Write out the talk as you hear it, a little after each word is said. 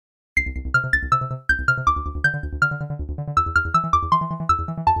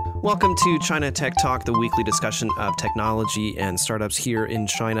Welcome to China Tech Talk, the weekly discussion of technology and startups here in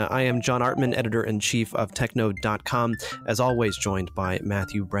China. I am John Artman, editor-in-chief of Technode.com, as always joined by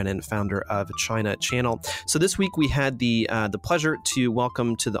Matthew Brennan, founder of China Channel. So this week we had the pleasure to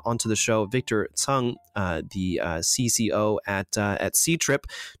welcome onto the show Victor Tseng, the CCO at Ctrip,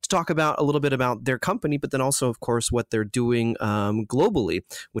 to talk about a little bit about their company, but then also, of course, what they're doing globally,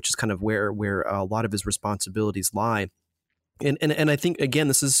 which is kind of where a lot of his responsibilities lie. And I think, again,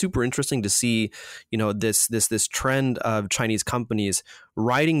 this is super interesting to see, this trend of Chinese companies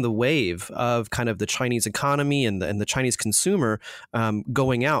riding the wave of kind of the Chinese economy and the Chinese consumer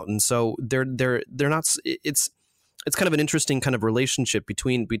going out. And so they're not. It's kind of an interesting kind of relationship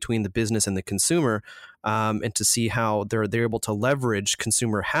between the business and the consumer, and to see how they're able to leverage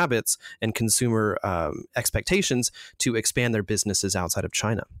consumer habits and consumer expectations to expand their businesses outside of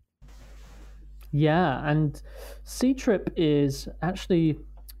China. Yeah, and Ctrip is actually,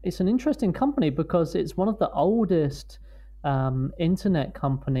 it's an interesting company because it's one of the oldest internet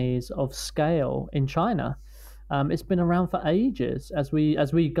companies of scale in China. It's been around for ages, as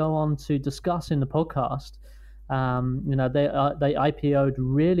we go on to discuss in the podcast. They IPO'd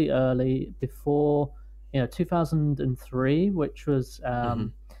really early before 2003, which was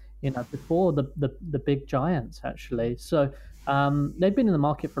before the big giants actually. So they've been in the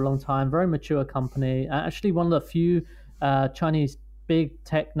market for a long time, very mature company. Actually, one of the few Chinese big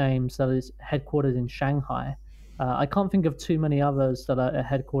tech names that is headquartered in Shanghai. I can't think of too many others that are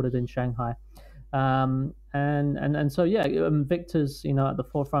headquartered in Shanghai. Victor's at the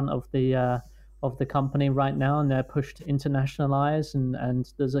forefront of the company right now, and they're pushed to internationalize,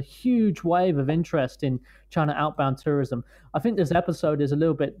 and there's a huge wave of interest in China outbound tourism. I think this episode is a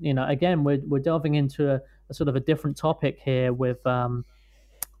little bit, again, we're delving into a sort of a different topic here with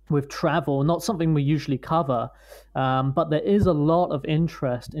travel, not something we usually cover, but there is a lot of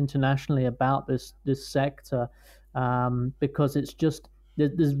interest internationally about this sector because it's just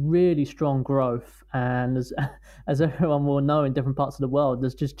there's really strong growth, and as everyone will know in different parts of the world,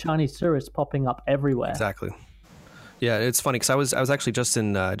 there's just Chinese tourists popping up everywhere. Exactly. Yeah, it's funny because I was actually just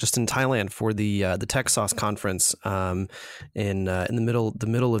in Thailand for the TechSauce conference in the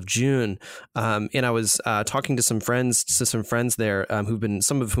middle of June, and I was talking to some friends there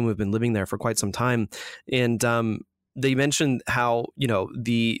some of whom have been living there for quite some time, and they mentioned how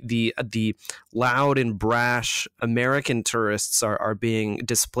the loud and brash American tourists are being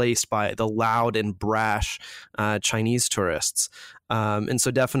displaced by the loud and brash Chinese tourists. And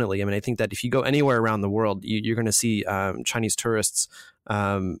so definitely, I mean, I think that if you go anywhere around the world, you're going to see Chinese tourists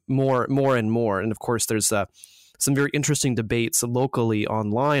more and more. And of course, there's some very interesting debates locally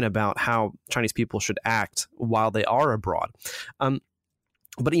online about how Chinese people should act while they are abroad.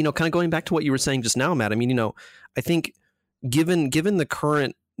 But kind of going back to what you were saying just now, Matt, I mean, I think given the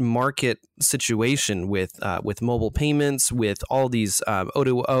current market situation with mobile payments, with all these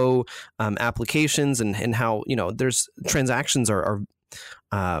O2O applications, and how there's transactions are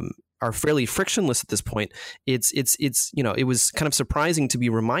fairly frictionless at this point. It was kind of surprising to be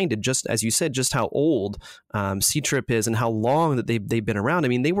reminded, just as you said, just how old Ctrip is and how long that they've been around. I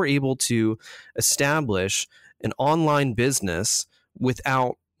mean, they were able to establish an online business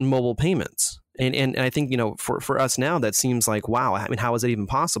without mobile payments. And I think, for us now, that seems like, wow, I mean, how is that even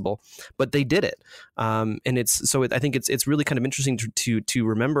possible? But they did it. I think it's really kind of interesting to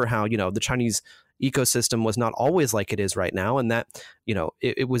remember how, the Chinese ecosystem was not always like it is right now. And that,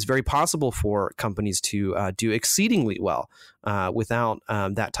 it was very possible for companies to do exceedingly well without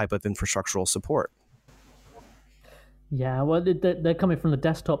that type of infrastructural support. Yeah, well, they're coming from the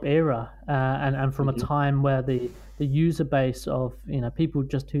desktop era, and from a time where the user base of people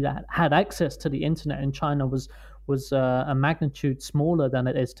just who had access to the internet in China was a magnitude smaller than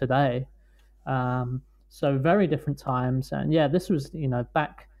it is today. So very different times, and yeah, this was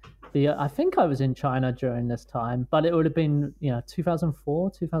back I think I was in China during this time, but it would have been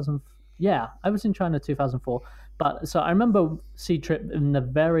 2004, 2000. Yeah, I was in China 2004, but so I remember Ctrip in the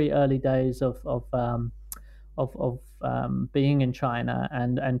very early days of being in China,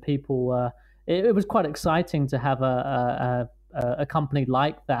 and people. It was quite exciting to have a company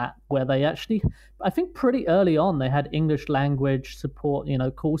like that, where they actually, I think, pretty early on they had English language support,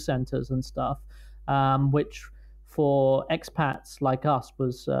 call centers and stuff, which for expats like us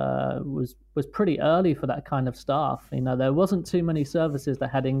was pretty early for that kind of stuff. There wasn't too many services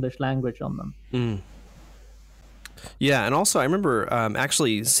that had English language on them. Mm. Yeah, and also I remember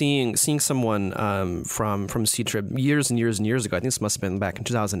actually seeing someone from Ctrip years and years and years ago. I think this must have been back in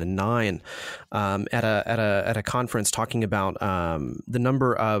 2009 at a conference talking about the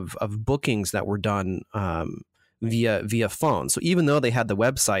number of bookings that were done via phone. So even though they had the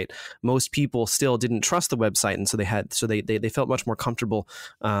website, most people still didn't trust the website, and so they felt much more comfortable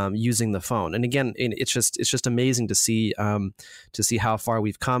using the phone. And again, it's just amazing to see how far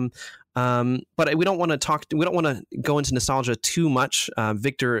we've come. But we don't want to go into nostalgia too much.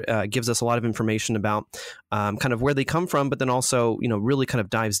 Victor gives us a lot of information about kind of where they come from, but then also, really kind of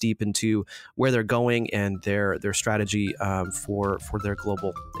dives deep into where they're going and their strategy for their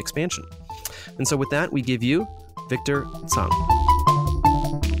global expansion. And so with that, we give you Victor Tseng.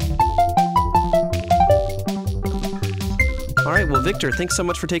 All right. Well, Victor, thanks so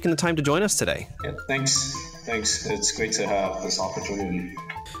much for taking the time to join us today. Yeah, thanks. It's great to have this opportunity.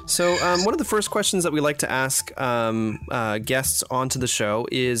 So one of the first questions that we like to ask guests onto the show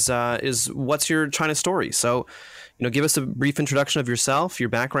is what's your China story? So, give us a brief introduction of yourself, your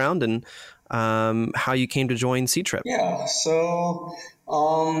background, and how you came to join Ctrip. Yeah. So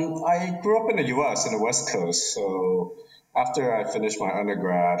I grew up in the U.S. in the West Coast. So after I finished my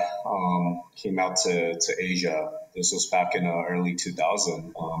undergrad, came out to Asia. This was back in early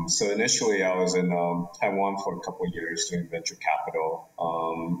 2000. So initially I was in Taiwan for a couple of years doing venture capital.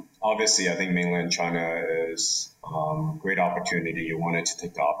 Obviously, I think mainland China is great opportunity. You wanted to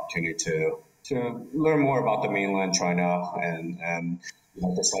take the opportunity to learn more about the mainland China and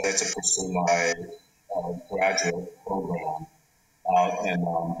decided to pursue my graduate program out in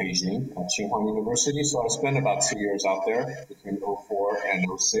Beijing at Tsinghua University. So I spent about 2 years out there between 2004 and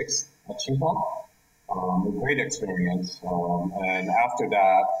 2006 at Tsinghua. A great experience. And after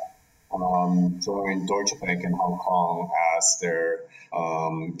that, joined Deutsche Bank in Hong Kong as their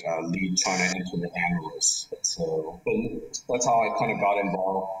lead China internet analyst. So that's how I kind of got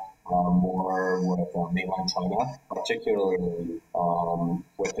involved more with mainland China, particularly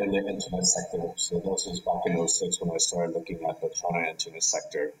within the internet sector. So this was back in 2006 when I started looking at the China internet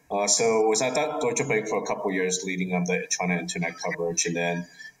sector. So was at that Deutsche Bank for a couple of years leading up the China internet coverage, and then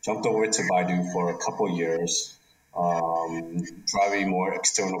jumped over to Baidu for a couple of years, driving more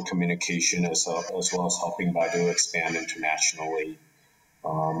external communication as well as helping Baidu expand internationally.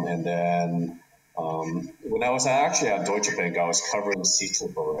 And then when I was actually at Deutsche Bank, I was covering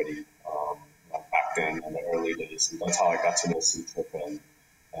Ctrip already back then in the early days. And that's how I got to know Ctrip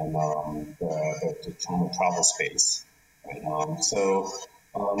and the China travel space. And, so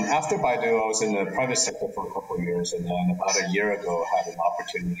after Baidu, I was in the private sector for a couple of years, and then about a year ago, I had an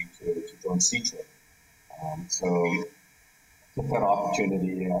opportunity to join Ctrip. So took that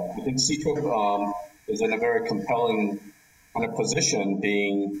opportunity. I think Ctrip is in a very compelling kind of position,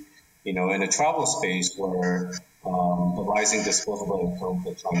 being in a travel space where the rising disposable income of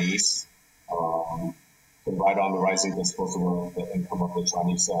the Chinese can ride on the rising disposable income of the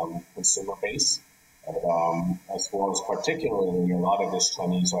Chinese consumer base. As well as particularly a lot of these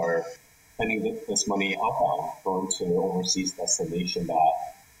Chinese are spending this money outbound, going to overseas destination that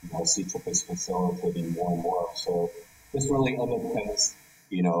Ctrip is facilitating more and more. So this really underpins,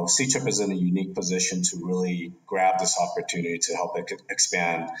 Ctrip is in a unique position to really grab this opportunity to help it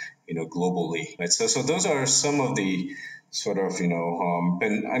expand, globally. Right? So those are some of the sort of,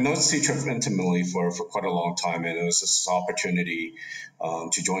 and I know Ctrip intimately for quite a long time, and it was this opportunity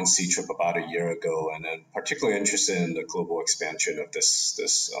to join Ctrip about a year ago, and then particularly interested in the global expansion of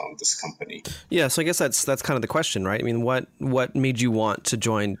this company. Yeah, so I guess that's kind of the question, right? I mean, what made you want to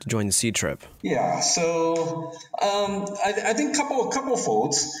join Ctrip? Yeah, so I think couple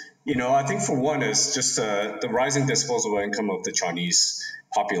folds. I think for one is just the rising disposable income of the Chinese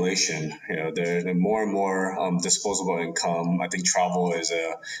population. The more and more disposable income. I think travel is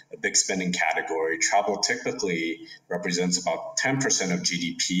a big spending category. Travel typically represents about 10% of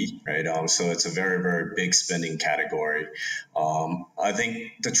GDP, right? So it's a very, very big spending category. I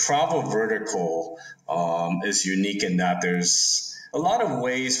think the travel vertical is unique in that there's a lot of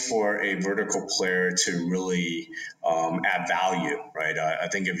ways for a vertical player to really add value, right? I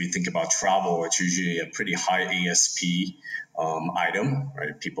think if you think about travel, it's usually a pretty high ASP item,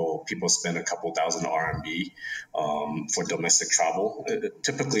 right? People spend a couple thousand RMB for domestic travel.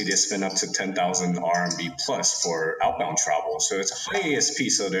 Typically, they spend up to 10,000 RMB plus for outbound travel. So it's a high ASP.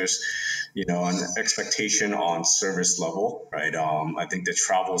 So there's an expectation on service level, right? I think the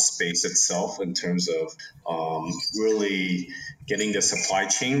travel space itself, in terms of really getting the supply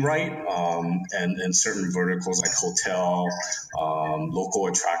chain right, and certain verticals like hotel, local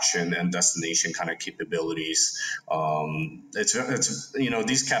attraction, and destination kind of capabilities. It's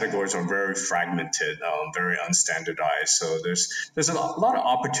these categories are very fragmented, very unstandardized. So there's a lot of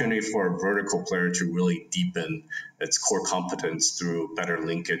opportunity for a vertical player to really deepen its core competence through better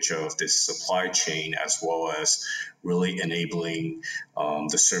linkage of this supply chain, as well as really enabling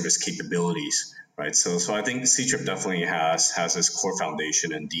the service capabilities. right? So I think Ctrip definitely has this core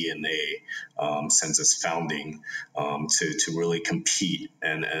foundation and DNA since its founding to really compete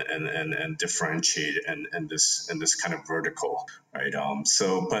and differentiate in this kind of vertical, right?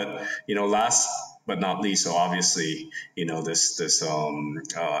 But last but not least, so obviously, this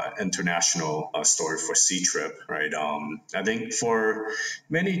international story for Ctrip, right? I think for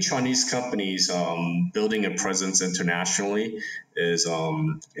many Chinese companies, building a presence internationally is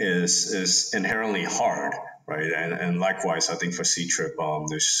inherently hard, right? And likewise, I think for Ctrip,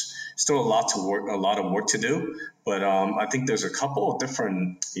 there's still a lot of work to do. But I think there's a couple of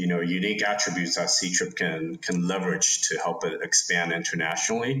different, unique attributes that Ctrip can leverage to help it expand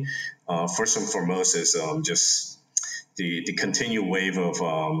internationally. First and foremost is just the continued wave of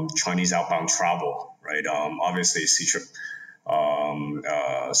Chinese outbound travel, right? Obviously, Ctrip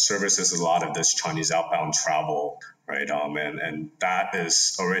services a lot of this Chinese outbound travel, right? And that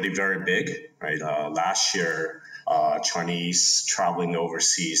is already very big, right? Last year, Chinese traveling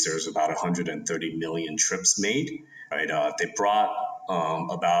overseas, there's about 130 million trips made, right? They brought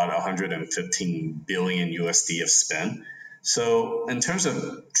about 115 billion USD of spend. So in terms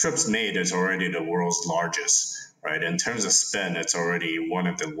of trips made, it's already the world's largest, right? In terms of spend, it's already one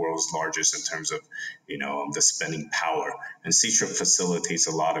of the world's largest in terms of, the spending power. And Ctrip facilitates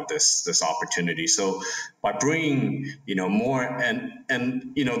a lot of this opportunity. So by bringing, more and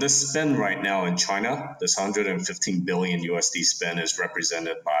this spend right now in China, this 115 billion USD spend is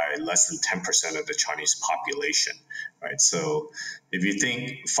represented by less than 10% of the Chinese population, right? So if you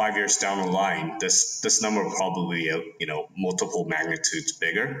think 5 years down the line, this number will probably be, multiple magnitudes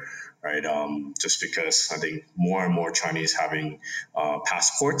bigger, right? Just because I think more and more Chinese having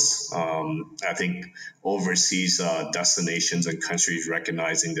passports. I think overseas destinations and countries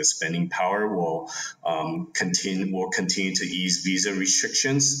recognizing the spending power will continue to ease visa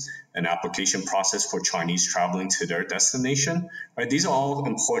restrictions and application process for Chinese traveling to their destination. Right? These are all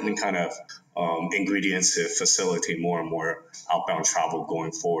important kind of ingredients to facilitate more and more outbound travel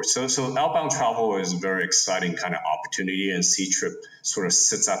going forward. So outbound travel is a very exciting kind of opportunity, and Ctrip sort of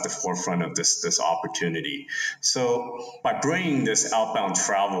sits at the forefront of this opportunity. So by bringing this outbound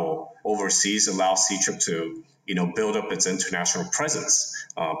travel overseas allows Ctrip to build up its international presence,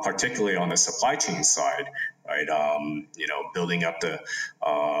 particularly on the supply chain side, right? Building up the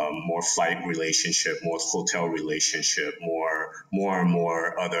more flight relationship, more hotel relationship, more and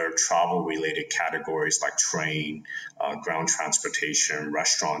more other travel related categories like train, ground transportation,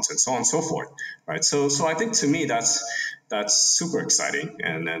 restaurants, and so on and so forth, right? So I think to me that's super exciting,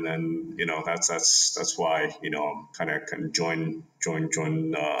 and that's why kind of joined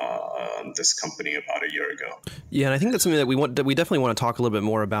this company about a year ago. Yeah, and I think that's something that we definitely want to talk a little bit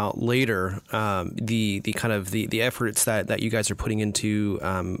more about later. The kind of the efforts that you guys are putting into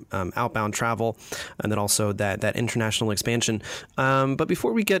outbound travel, and then also that international expansion. But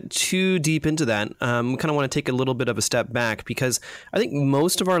before we get too deep into that, we kind of want to take a little bit of a step back, because I think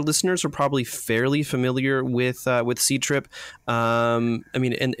most of our listeners are probably fairly familiar with Ctrip. I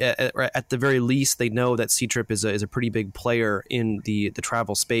mean, and at the very least, they know that Ctrip is a pretty big player in the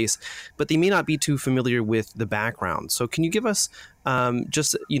travel space, but they may not be too familiar with the background. So can you give us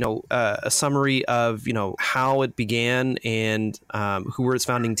just a summary of how it began, and who were its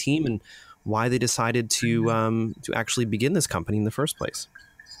founding team, and why they decided to actually begin this company in the first place?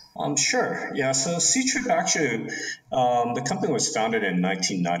 Sure. Yeah. So Ctrip actually, the company was founded in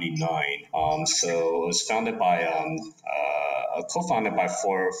 1999. So it was founded by, co-founded by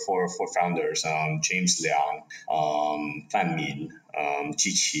four founders: James Liang, Fan Min,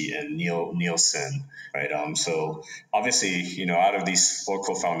 Jiqi, and Neil Sen. Right. So obviously, out of these four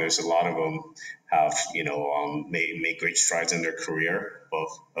co-founders, a lot of them have made great strides in their career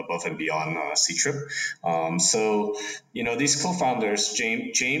above and beyond Ctrip. So these co-founders,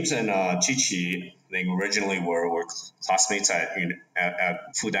 James and Jiqi, they originally were classmates at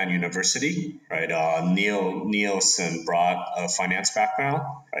Fudan University, right? Nielsen brought a finance background,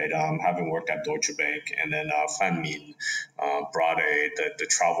 right? Having worked at Deutsche Bank, and then Fan Min brought the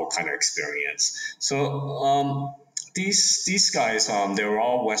travel kind of experience. So these guys, they were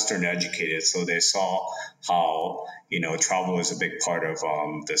all Western educated, so they saw how travel is a big part of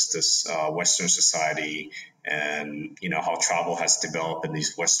this Western society, and how travel has developed in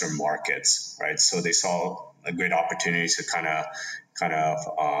these Western markets, right? So they saw a great opportunity to kind of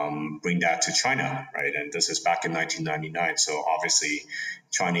bring that to China, right? And this is back in 1999. So obviously,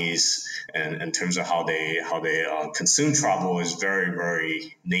 Chinese, and in terms of how they consume travel, is very,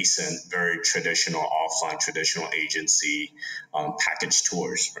 very nascent, very traditional, offline, traditional agency package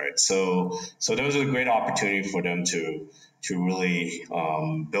tours, right? So there was a great opportunity for them to really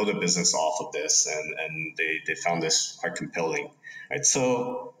build a business off of this, and they found this quite compelling. Right,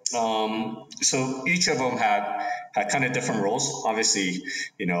 so each of them had kind of different roles. Obviously,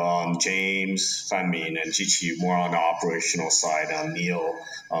 James, Fanmin, and Jiqi more on the operational side. Neil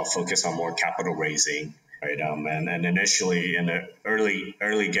focused on more capital raising. Right, and initially in the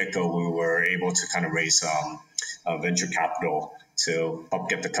early get-go, we were able to kind of raise venture capital to help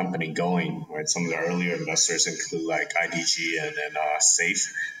get the company going. Right, some of the earlier investors include like IDG and then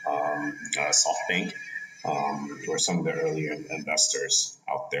Safe, SoftBank. Were some of the earlier investors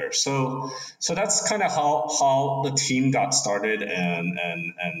out there. So that's kind of how the team got started, and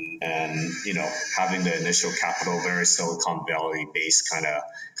having the initial capital, very Silicon Valley based kind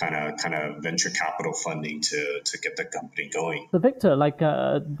of venture capital funding to get the company going. So Victor,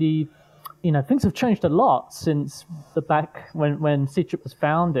 things have changed a lot since the back when Ctrip was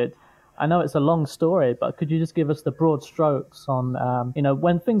founded. I know it's a long story, but could you just give us the broad strokes on,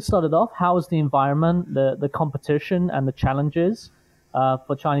 when things started off, how was the environment, the competition and the challenges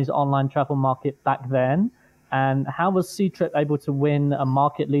for Chinese online travel market back then? And how was Ctrip able to win a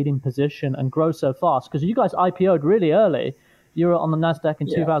market-leading position and grow so fast? Because you guys IPO'd really early. You were on the NASDAQ in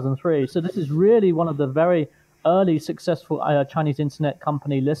 2003. So this is really one of the very early successful Chinese internet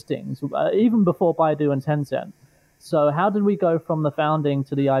company listings, even before Baidu and Tencent. So how did we go from the founding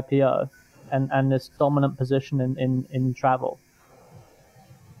to the IPO and this dominant position in travel?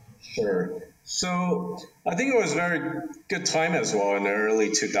 Sure. So I think it was a very good time as well in the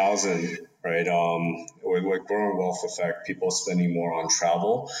early 2000s, right? With growing wealth effect, people spending more on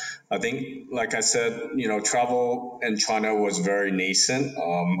travel. I think, like I said, travel in China was very nascent.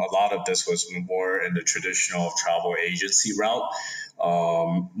 A lot of this was more in the traditional travel agency route.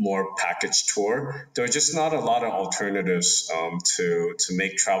 More package tour. There are just not a lot of alternatives to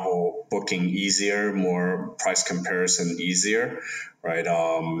make travel booking easier, more price comparison easier, right?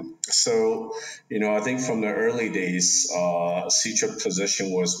 So I think from the early days, Ctrip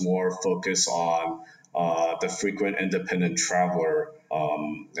position was more focused on the frequent independent traveler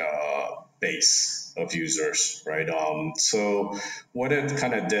base of users, right? So what it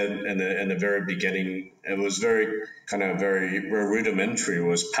kind of did in the very beginning, it was very rudimentary,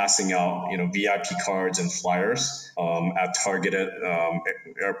 was passing out VIP cards and flyers at targeted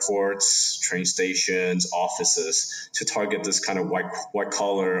airports, train stations, offices to target this kind of white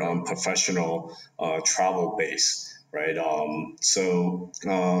collar professional travel base. Right. So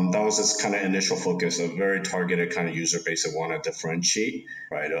that was this kind of initial focus, a very targeted kind of user base that want to differentiate,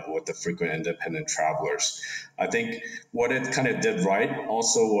 right, with the frequent independent travelers. I think what it kind of did right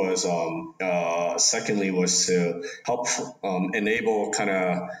also was, secondly, was to help enable kind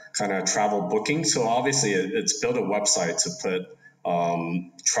of travel booking. So obviously, it's built a website to put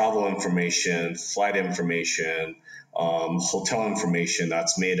travel information, flight information, hotel information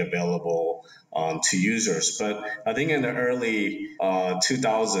that's made available to users. But I think in the early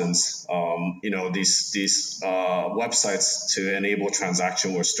 2000s, these websites to enable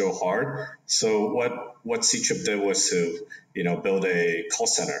transaction were still hard. So what Ctrip did was to build a call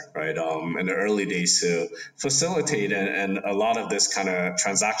center, right? In the early days to facilitate and a lot of this kind of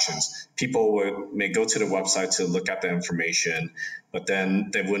transactions. People may go to the website to look at the information, but then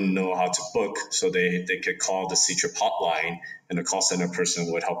they wouldn't know how to book, so they could call the Ctrip hotline, and the call center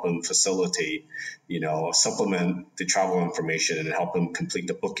person would help them facilitate, supplement the travel information and help them complete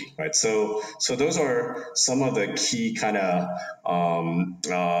the booking, right? So those are some of the key kind of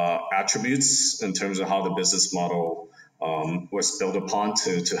attributes in terms of how the business model was built upon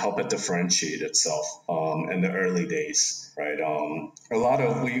to help it differentiate itself in the early days, right? A lot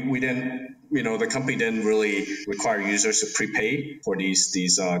of we didn't, the company didn't really require users to prepay for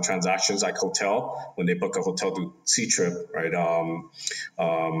these transactions like hotel. When they book a hotel through Ctrip, right?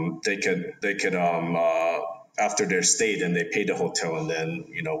 They could after their stay, then they pay the hotel, and then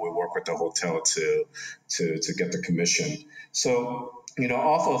we work with the hotel to get the commission. So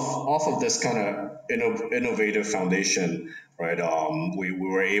off of this kind of innovative foundation, right? We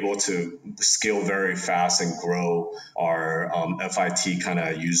were able to scale very fast and grow our FIT kind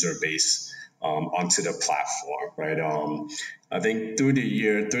of user base onto the platform, right? I think through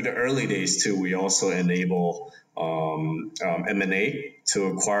the early days too, we also enable M&A to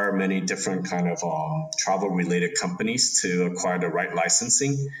acquire many different kind of travel related companies to acquire the right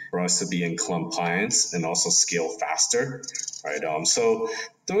licensing for us to be in compliance and also scale faster, right? So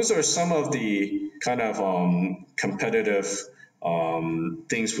those are some of the kind of competitive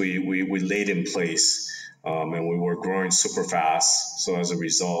things we laid in place. And we were growing super fast. So as a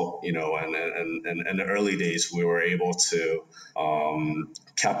result, in the early days, we were able to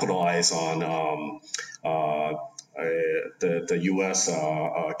capitalize on the U.S.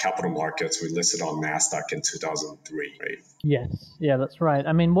 Capital markets. We listed on NASDAQ in 2003, right? Yes, yeah, that's right.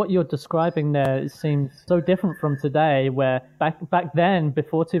 I mean, what you're describing there, it seems so different from today, where back then,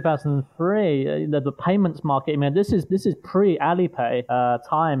 before 2003, the payments market. I mean, this is pre Alipay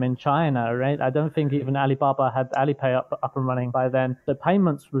time in China, right? I don't think even Alibaba had Alipay up and running by then. So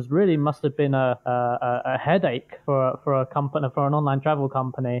payments must have been a headache for a company, for an online travel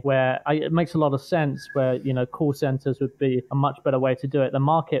company, where it makes a lot of sense. Where call centers would be a much better way to do it. The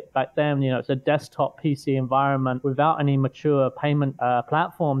market back then, it's a desktop PC environment without any mature payment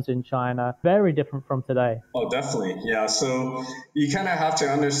platforms in China, very different from today. Oh, definitely. Yeah. So you kind of have to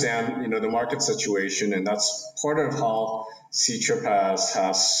understand, the market situation, and that's part of how Ctrip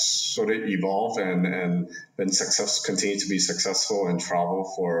has sort of evolved and been continue to be successful in travel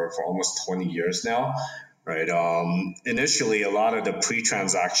for almost 20 years now, right? Initially, a lot of the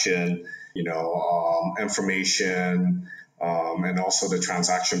pre-transaction, information, and also the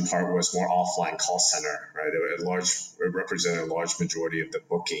transaction part was more offline call center, right? It represented a large majority of the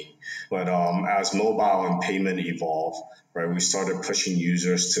booking. But as mobile and payment evolved, right, we started pushing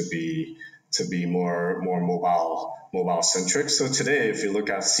users to be more mobile centric. So today, if you look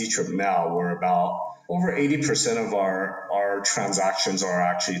at Ctrip now, we're about over 80% of our transactions are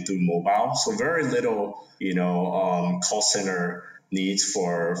actually through mobile. So very little, call center needs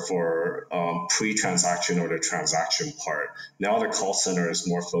for pre-transaction or the transaction part. Now the call center is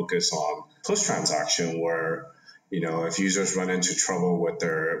more focused on post-transaction, where if users run into trouble with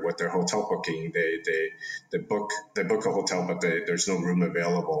their hotel booking, they book a hotel, but there's no room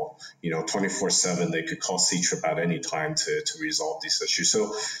available. 24/7, they could call Ctrip at any time to resolve these issues.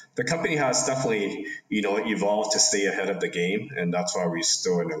 So the company has definitely evolved to stay ahead of the game, and that's why we're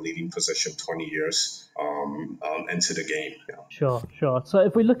still in a leading position 20 years into the game. Sure. So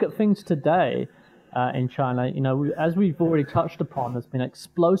if we look at things today, in China, as we've already touched upon, there's been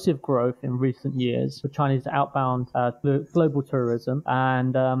explosive growth in recent years for Chinese outbound global tourism.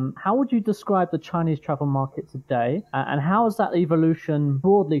 And how would you describe the Chinese travel market today? And how has that evolution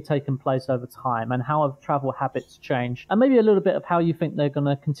broadly taken place over time? And how have travel habits changed? And maybe a little bit of how you think they're going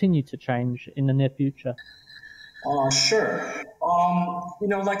to continue to change in the near future. Sure.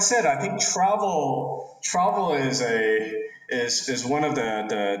 Like I said, I think travel is one of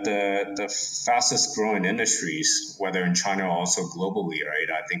the fastest growing industries, whether in China or also globally, right?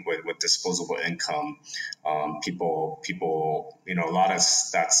 I think with disposable income, people, a lot of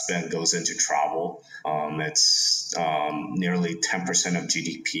that spend goes into travel. It's nearly 10% of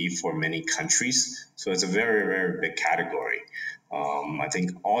GDP for many countries. So it's a very, very big category. I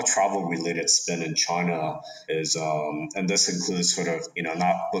think all travel related spend in China is, and this includes sort of,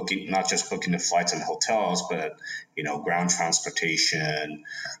 not just booking the flights and hotels, but, ground transportation,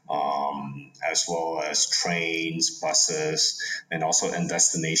 as well as trains, buses, and also in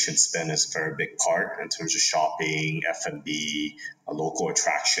destination spend is a very big part in terms of shopping, F&B, local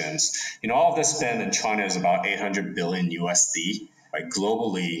attractions. All of this spend in China is about 800 billion USD. Right,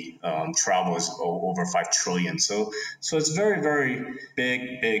 globally, travel is over 5 trillion. So it's very, very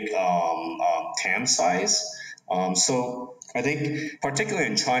big TAM size. So I think particularly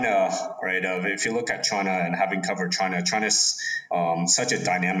in China, right, if you look at China and having covered China's such a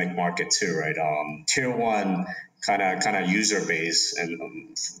dynamic market too, right? Tier 1 kind of user base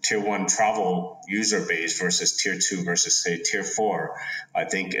and tier 1 travel user base versus tier 2 versus say tier 4, I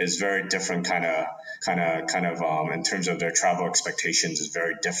think is very different kind of in terms of their travel expectations is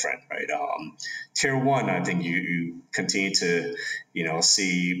very different, right? Tier 1, I think you continue to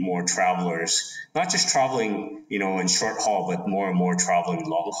see more travelers not just traveling in short haul, but more and more traveling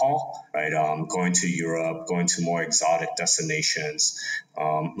long haul, right? Going to Europe, going to more exotic destinations,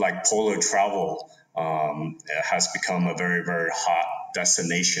 like polar travel. Has become a very, very hot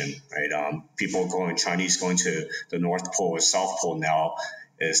destination, right? Chinese going to the North Pole or South Pole now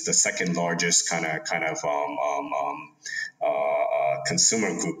is the second largest kind of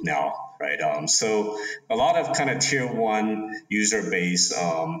consumer group now, right? So a lot of kind of tier 1 user base,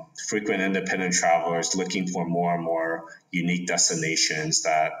 frequent independent travelers looking for more and more unique destinations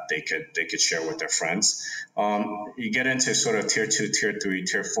that they could share with their friends. You get into sort of tier 2, tier 3,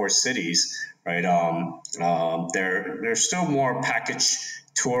 tier 4 cities, right? They're still more package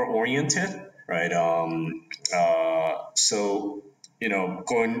tour oriented, right? So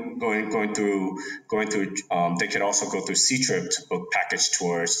going through, they could also go through Ctrip to book package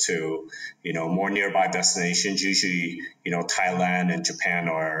tours to, more nearby destinations. Usually, Thailand and Japan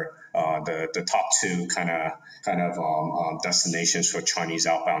are the top 2 kind of destinations for Chinese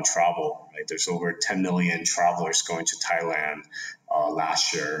outbound travel. Right? There's over 10 million travelers going to Thailand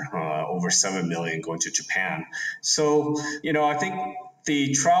last year, over 7 million going to Japan. So, I think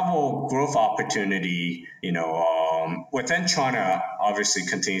the travel growth opportunity, within China obviously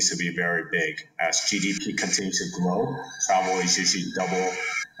continues to be very big as GDP continues to grow. Travel is usually double.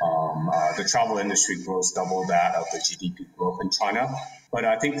 The travel industry grows double that of the GDP growth in China. But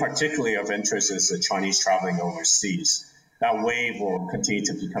I think particularly of interest is the Chinese traveling overseas. That wave will continue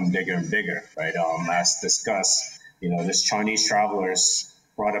to become bigger and bigger, right? As discussed, this Chinese travelers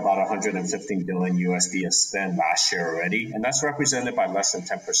brought about 115 billion USD of spend last year already, and that's represented by less than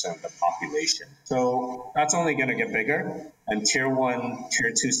 10% of the population. So that's only going to get bigger, and tier 1,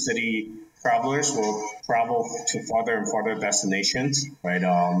 tier 2 city travelers will travel to farther and farther destinations, right?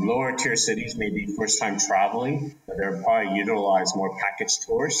 Lower tier cities may be first time traveling, but they'll probably utilize more package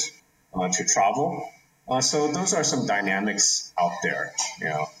tours to travel. So those are some dynamics out there,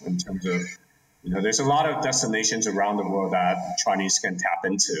 in terms of, there's a lot of destinations around the world that Chinese can tap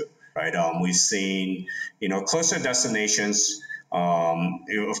into, right? We've seen, closer destinations.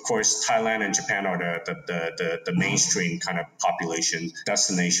 Of course, Thailand and Japan are the mainstream kind of population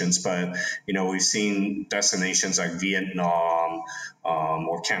destinations, but we've seen destinations like Vietnam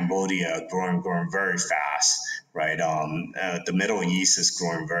or Cambodia growing very fast, right? The Middle East is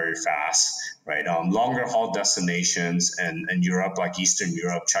growing very fast, right? Longer haul destinations and Europe, like Eastern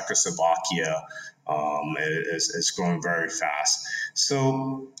Europe, Czechoslovakia, is growing very fast.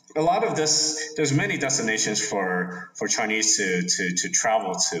 So a lot of this, there's many destinations for Chinese to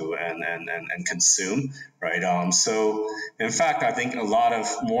travel to and consume, right? So in fact, I think a lot of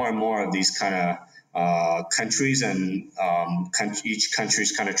more and more of these kind of countries and each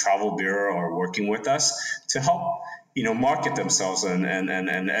country's kind of travel bureau are working with us to help market themselves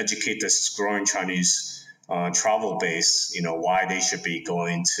and educate this growing Chinese travel base, why they should be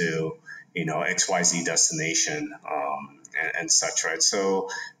going to XYZ destination and such, right? So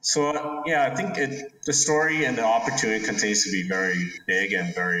yeah, I think the story and the opportunity continues to be very big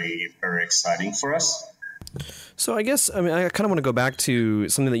and very, very exciting for us. So I guess, I kind of want to go back to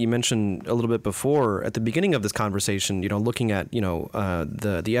something that you mentioned a little bit before at the beginning of this conversation, looking at,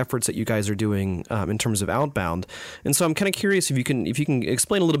 the efforts that you guys are doing in terms of outbound. And so I'm kind of curious if you can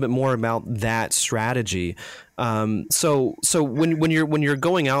explain a little bit more about that strategy. So when you're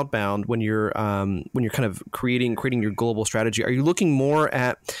going outbound, when you're kind of creating your global strategy, are you looking more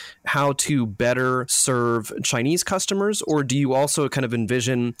at how to better serve Chinese customers, or do you also kind of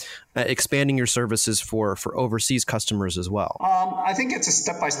envision expanding your services for overseas customers as well? I think it's a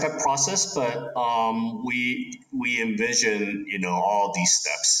step-by-step process, but we envision all these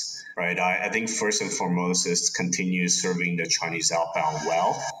steps, right? I think first and foremost is to continue serving the Chinese outbound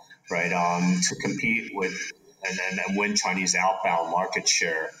well, right? To compete with and win Chinese outbound market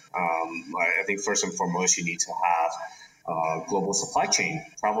share. I think first and foremost you need to have global supply chain,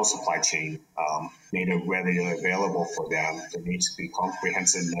 travel supply chain made readily available for them. There needs to be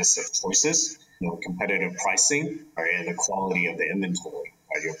comprehensiveness of choices, competitive pricing, right, and the quality of the inventory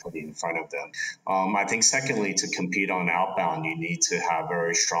that you're putting in front of them. I think secondly, to compete on outbound, you need to have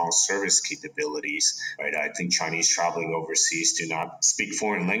very strong service capabilities, right? I think Chinese traveling overseas do not speak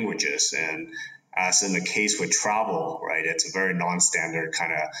foreign languages, and as in the case with travel, right, it's a very non-standard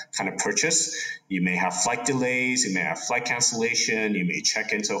kind of purchase. You may have flight delays, you may have flight cancellation, you may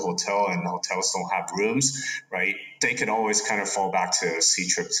check into a hotel and hotels don't have rooms, right? They can always kind of fall back to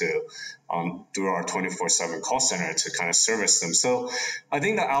Ctrip through our 24/7 call center to kind of service them. So I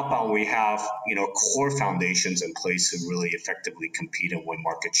think the outbound, we have, core foundations in place to really effectively compete and win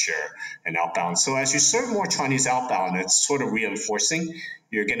market share in outbound. So as you serve more Chinese outbound, it's sort of reinforcing.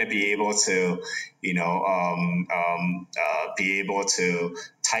 You're going to be able to,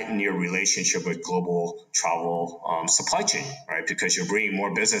 tighten your relationship with global travel supply chain, right? Because you're bringing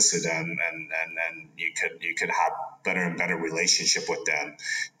more business to them, and you could have better and better relationship with them.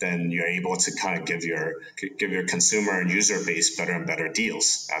 Then you're able to kind of give your consumer and user base better and better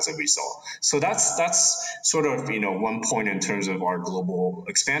deals as a result. So that's sort of one point in terms of our global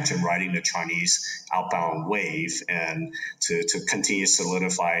expansion, riding the Chinese outbound wave, and to continue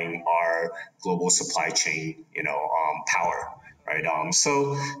solidifying our global supply chain power. Right.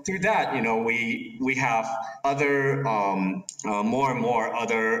 So through that, we have other more and more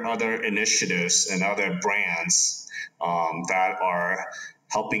other initiatives and other brands that are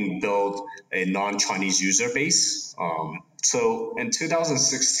helping build a non-Chinese user base. So in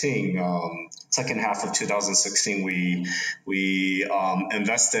 2016, second half of 2016, we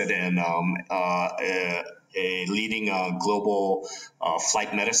invested in a leading global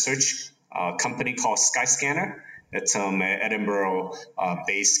flight meta search company called Skyscanner. It's an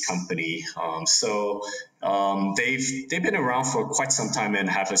Edinburgh-based company. So they've been around for quite some time and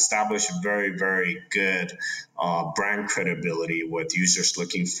have established very, very good brand credibility with users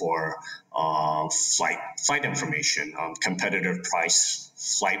looking for flight information, competitive price,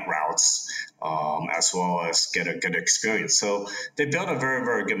 flight routes, as well as get a good experience. So they built a very,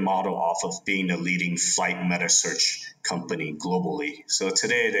 very good model off of being the leading flight meta search company globally. So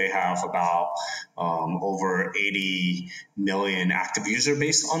today they have about over 80 million active user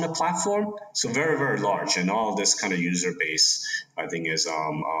base on the platform. So very, very large. And all of this kind of user base, I think, is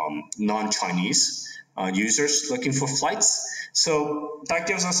non-Chinese users looking for flights. So that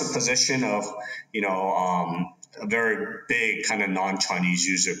gives us a position of, a very big kind of non-Chinese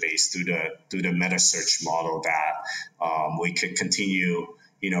user base through the meta search model that we could continue,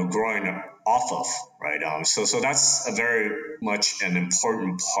 growing off of, right? So that's a very much an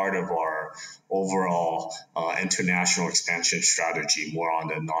important part of our overall international expansion strategy, more on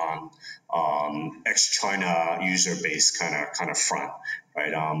the ex-China user base kind of front.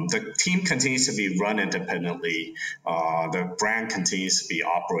 Right. The team continues to be run independently. The brand continues to be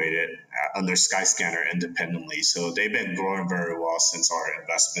operated under Skyscanner independently. So they've been growing very well since our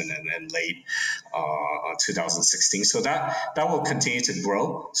investment in late 2016. So that will continue to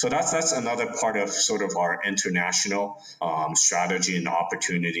grow. So that's another part of sort of our international strategy and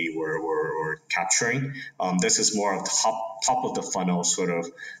opportunity we're capturing. This is more of the top of the funnel sort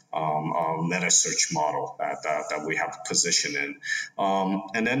of meta search model that we have positioned in.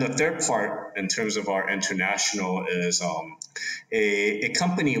 And then the third part in terms of our international is a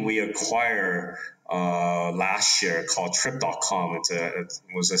company we acquired last year called Trip.com. It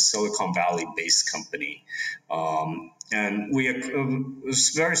was a Silicon Valley based company. And it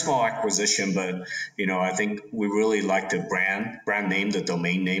was a very small acquisition, but I think we really like the brand name, the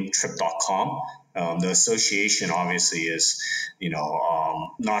domain name Trip.com. The association obviously is,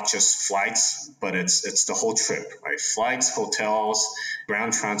 not just flights, but it's the whole trip, right? Flights, hotels,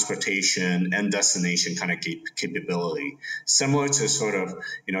 ground transportation, and destination kind of capability. Similar to sort of,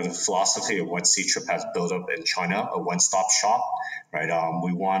 the philosophy of what Ctrip has built up in China, a one-stop shop, right?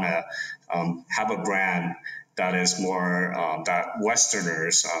 We want to have a brand that is more that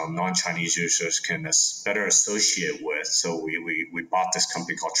Westerners, non-Chinese users can better associate with. So we bought this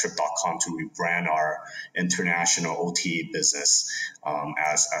company called Trip.com to rebrand our international OTA business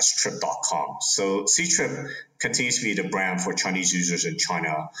as Trip.com. So Ctrip continues to be the brand for Chinese users in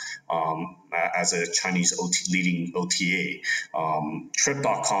China as a Chinese leading OTA.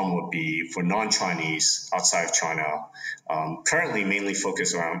 Trip.com would be for non-Chinese outside of China, currently mainly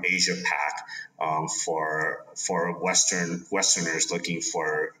focused around Asia Pac. For Westerners looking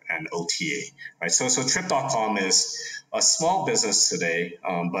for an OTA, right? So Trip.com is a small business today,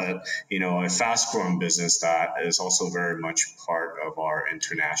 but a fast-growing business that is also very much part of our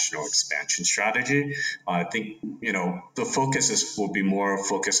international expansion strategy. I think the focus will be more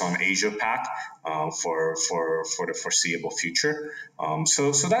focused on Asia Pac for the foreseeable future.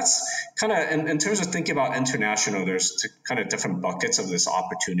 So that's kind of in terms of thinking about international. There's kind of different buckets of this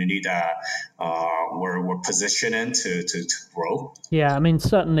opportunity that we're positioned in to grow. Yeah, I mean,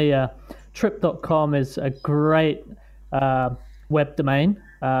 certainly Trip.com is a great web domain.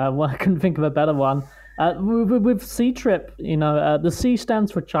 Well, I couldn't think of a better one. With Ctrip, the C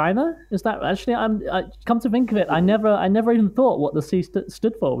stands for China. Is that actually? I come to think of it, I never even thought what the C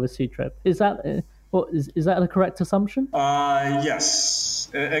stood for with Ctrip. Is that is that a correct assumption? Yes,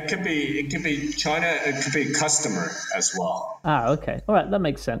 it could be China. It could be customer as well. Okay, all right, that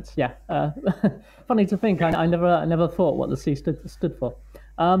makes sense. Yeah, funny to think. I never thought what the C stood for.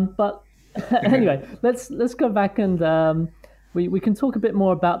 But anyway, let's go back and. We can talk a bit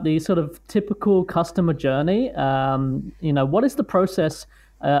more about the sort of typical customer journey. What is the process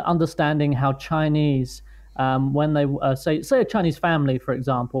understanding how Chinese, when they say a Chinese family, for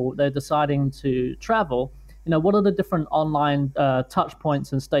example, they're deciding to travel, what are the different online touch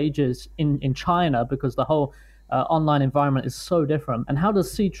points and stages in China, because the whole online environment is so different, and how does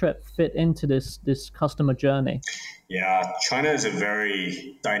Ctrip fit into this customer journey? Yeah, China is a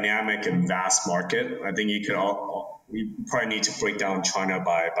very dynamic and vast market. I think we probably need to break down China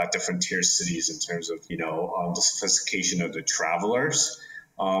by different tier cities in terms of, the sophistication of the travelers.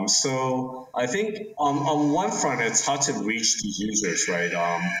 So I think on one front, it's how to reach these users, right?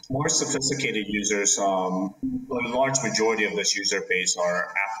 More sophisticated users, a large majority of this user base are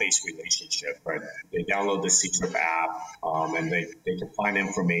app-based relationship, right? They download the Ctrip app and they can find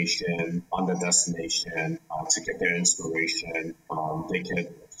information on the destination to get their inspiration. They can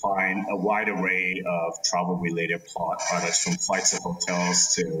find a wide array of travel-related products, from flights to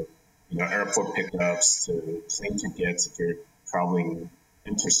hotels to airport pickups to plane tickets if you're traveling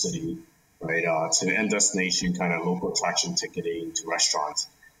intercity. right? To end destination kind of local attraction ticketing to restaurants,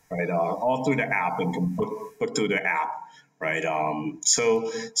 right? All through the app and can book through the app, right?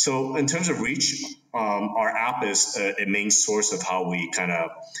 So in terms of reach, our app is a main source of how we kind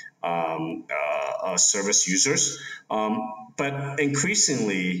of service users. But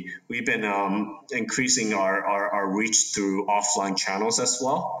increasingly, we've been increasing our reach through offline channels as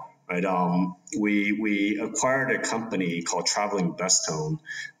well. Right. We acquired a company called Traveling Bestone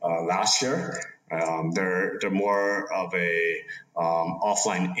last year. They're more of a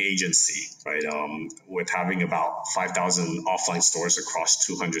offline agency, right? With having about 5,000 offline stores across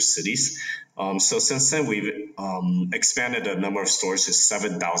 200 cities. So since then, we've expanded the number of stores to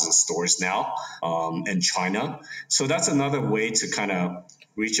 7,000 stores now in China. So that's another way to kind of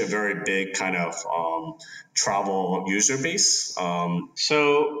reach a very big kind of travel user base.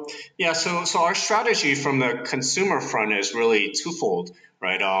 So our strategy from the consumer front is really twofold,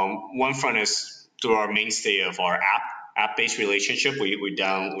 right? One front is through our mainstay of our app-based relationship. A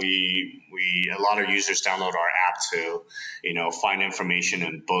lot of users download our app to, find information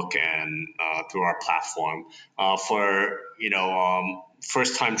and book and through our platform. For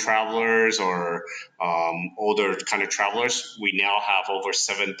first-time travelers or older kind of travelers, we now have over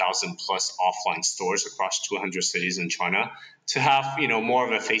 7,000 plus offline stores across 200 cities in China to have, more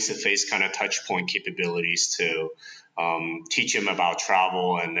of a face-to-face kind of touch point capabilities to teach them about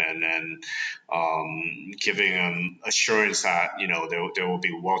travel and giving them assurance that they will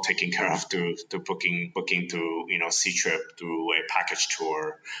be well taken care of through booking through Ctrip through a package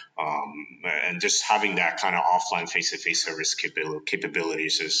tour, and just having that kind of offline face-to-face service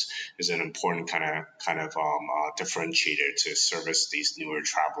capabilities is an important kind of differentiator to service these newer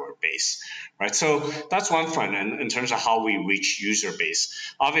traveler base, right? So that's one front. And in terms of how we reach user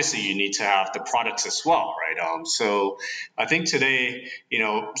base, obviously you need to have the products as well, right? So I think today,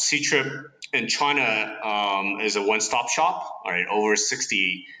 Ctrip in China is a one-stop shop. All right, over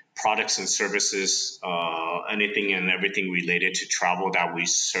 60 products and services, anything and everything related to travel that we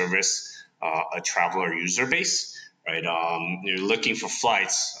service a traveler user base. Right, you're looking for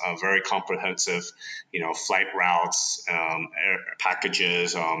flights, very comprehensive, flight routes, air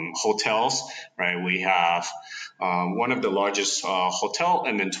packages, hotels. Right, we have one of the largest hotel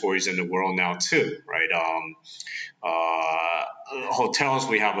inventories in the world now too. Right. Hotels,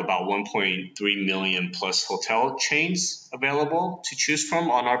 we have about 1.3 million plus hotel chains available to choose from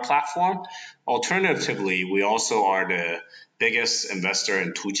on our platform. Alternatively, we also are the biggest investor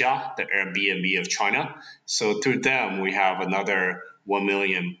in Tujia, the Airbnb of China. So through them, we have another 1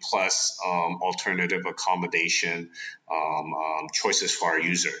 million plus alternative accommodation choices for our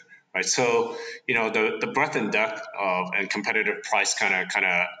user. Right, so the breadth and depth of and competitive price kind of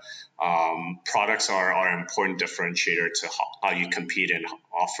products are an important differentiator to how you compete and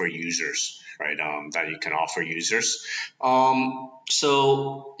offer users, right? That you can offer users.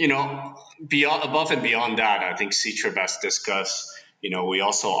 So beyond above and beyond that, I think Ctrip has discussed. We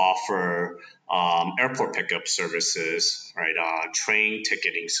also offer airport pickup services, right? Train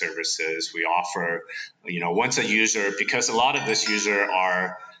ticketing services. We offer, once a user, because a lot of this user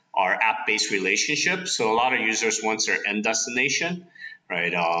are app-based relationships. So a lot of users, once they're in destination,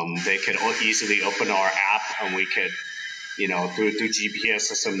 right, they could easily open our app and we could, through GPS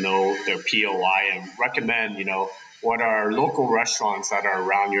system know their POI and recommend, what are local restaurants that are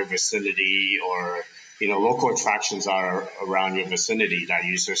around your vicinity or, local attractions are around your vicinity that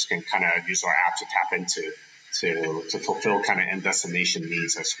users can kind of use our app to tap into to fulfill kind of in-destination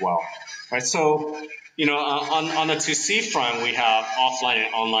needs as well, right? So, on the 2C front, we have offline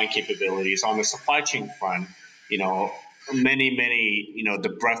and online capabilities. On the supply chain front, many, the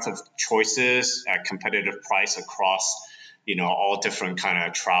breadth of choices at competitive price across, all different kind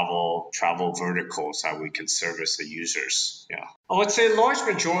of travel verticals that we can service the users. Yeah, I would say a large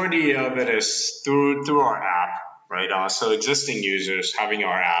majority of it is through our app. Right, so existing users having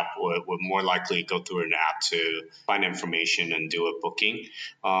our app would more likely go through an app to find information and do a booking.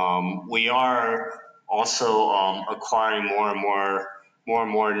 We are also acquiring more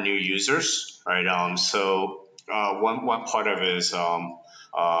and more new users. Right, so one part of it is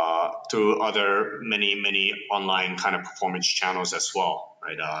through other many online kind of performance channels as well.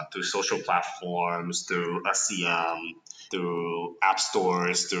 Right, through social platforms, through SEM, through app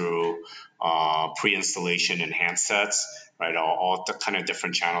stores, through pre-installation and handsets, right? All the kind of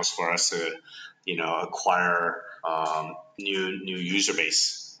different channels for us to, acquire new user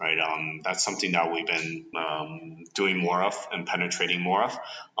base, right? That's something that we've been doing more of and penetrating more of.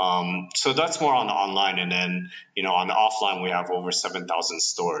 So that's more on the online, and then on the offline we have over 7,000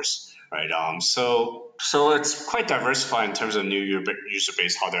 stores. right? So it's quite diversified in terms of new user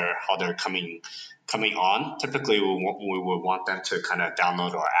base, how they're coming on. Typically, we would want them to kind of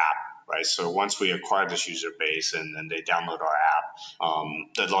download our app, right? So once we acquire this user base and they download our app,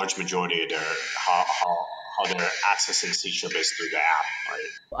 the large majority of their how they're accessing Ctrip is through the app, right?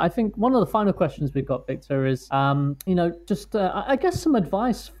 I think one of the final questions we've got, Victor, is just I guess some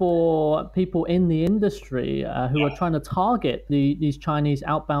advice for people in the industry who are trying to target these Chinese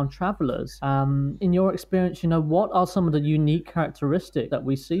outbound travelers. In your experience, what are some of the unique characteristics that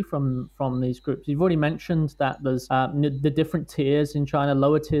we see from these groups? You've already mentioned that there's the different tiers in China.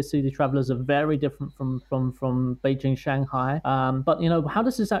 Lower tier city travelers are very different from Beijing, Shanghai. But how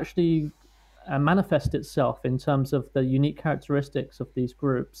does this actually manifest itself in terms of the unique characteristics of these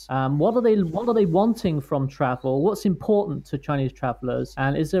groups? What are they wanting from travel? What's important to Chinese travelers?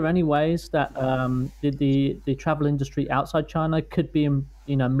 And is there any ways that the travel industry outside China could be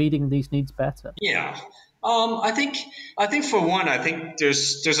meeting these needs better? Yeah. I think for one, I think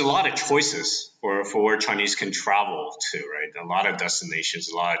there's a lot of choices for where Chinese can travel to, right? A lot of destinations,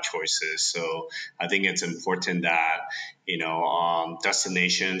 a lot of choices. So I think it's important that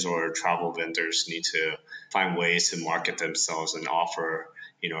destinations or travel vendors need to find ways to market themselves and offer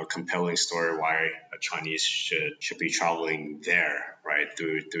a compelling story why a Chinese should be traveling there, right?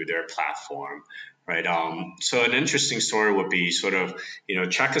 Through their platform. Right. So an interesting story would be sort of,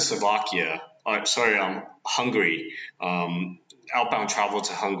 Hungary. Outbound travel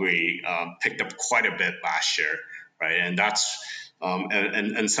to Hungary picked up quite a bit last year, right? And that's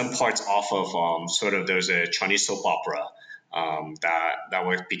and some parts off of sort of there's a Chinese soap opera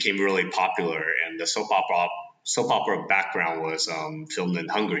that became really popular, and the soap opera background was filmed in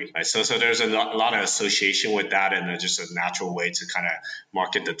Hungary, right? So there's a lot of association with that, and just a natural way to kind of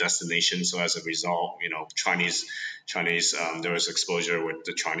market the destination. So as a result, Chinese there was exposure with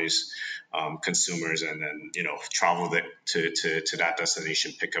the Chinese consumers, and then travel to that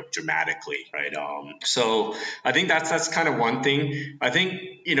destination pick up dramatically, right? So I think that's kind of one thing. I think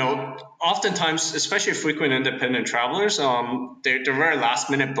oftentimes, especially frequent independent travelers, they're very last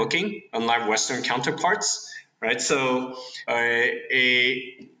minute booking, unlike Western counterparts. Right, so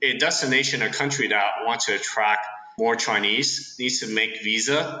a destination, a country that wants to attract more Chinese needs to make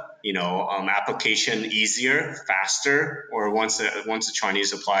visa, application easier, faster, or once the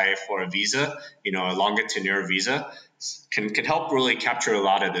Chinese apply for a visa, a longer tenure visa can help really capture a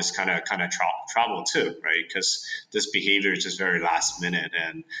lot of this kind of travel too, right? Because this behavior is just very last minute,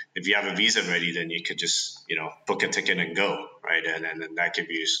 and if you have a visa ready, then you could just book a ticket and go, right? And then that gives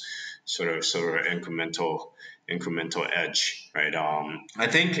you sort of incremental edge, right? I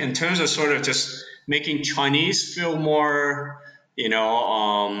think in terms of sort of just making Chinese feel more,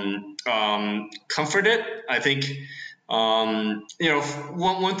 comforted, I think, one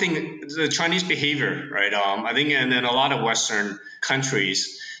thing, the Chinese behavior, right? I think, and in a lot of Western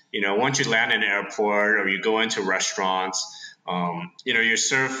countries, once you land in an airport or you go into restaurants, you're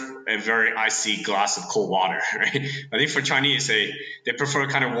served a very icy glass of cold water, right? I think for Chinese, they prefer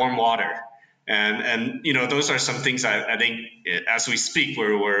kind of warm water. And those are some things I think as we speak,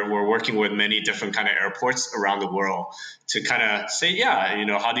 we're working with many different kind of airports around the world to kind of say,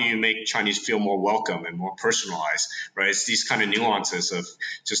 how do you make Chinese feel more welcome and more personalized, right? It's these kind of nuances of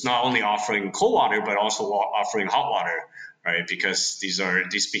just not only offering cold water, but also offering hot water, right? Because these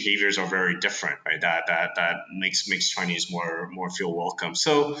behaviors are very different, right? That makes Chinese more feel welcome.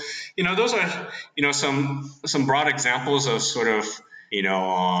 So, those are, some broad examples of sort of,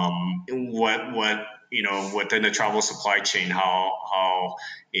 what within the travel supply chain, how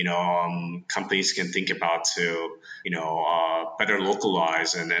companies can think about to better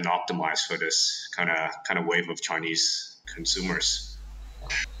localize and optimize for this kind of wave of Chinese consumers.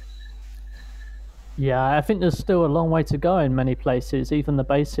 Yeah, I think there's still a long way to go in many places. Even the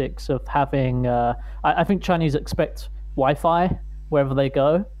basics of having, I think Chinese expect Wi-Fi wherever they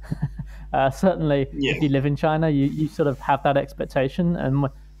go. Certainly, if you live in China, you sort of have that expectation, and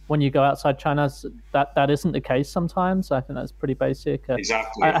when you go outside China, that isn't the case sometimes. I think that's pretty basic.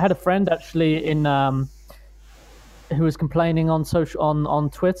 Exactly. I had a friend actually who was complaining on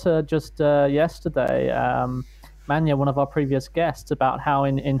Twitter just yesterday, Manya, one of our previous guests, about how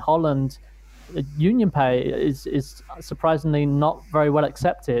in Holland, UnionPay is surprisingly not very well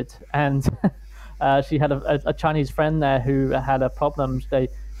accepted, and she had a Chinese friend there who had a problem.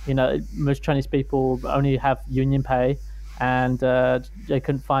 Most Chinese people only have UnionPay, and they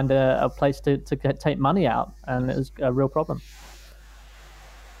couldn't find a place to take money out, and it was a real problem.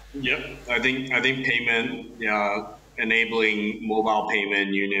 Yep, I think payment, enabling mobile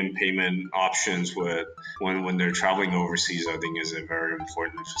payment, union payment options when they're traveling overseas, I think is a very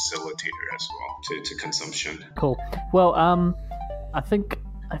important facilitator as well to consumption. Cool. Well, I think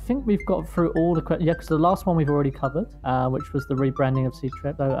we've got through all the questions. Yeah, because the last one we've already covered, which was the rebranding of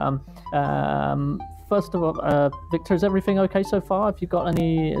Ctrip. So, first of all, Victor, is everything okay so far? Have you got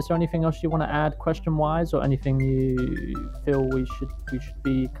any? Is there anything else you want to add, question-wise, or anything you feel we should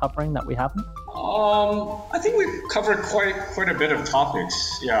be covering that we haven't? I think we've covered quite a bit of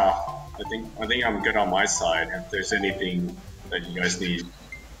topics. Yeah, I think I'm good on my side. If there's anything that you guys need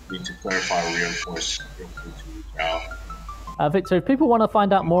to clarify or reinforce, feel free to reach out. Victor, if people want to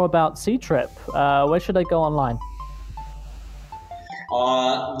find out more about Ctrip, where should they go online?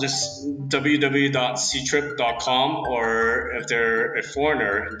 Just www.ctrip.com, or if they're a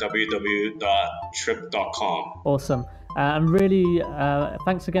foreigner, www.trip.com. Awesome. And really,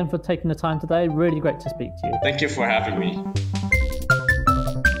 thanks again for taking the time today. Really great to speak to you. Thank you for having me.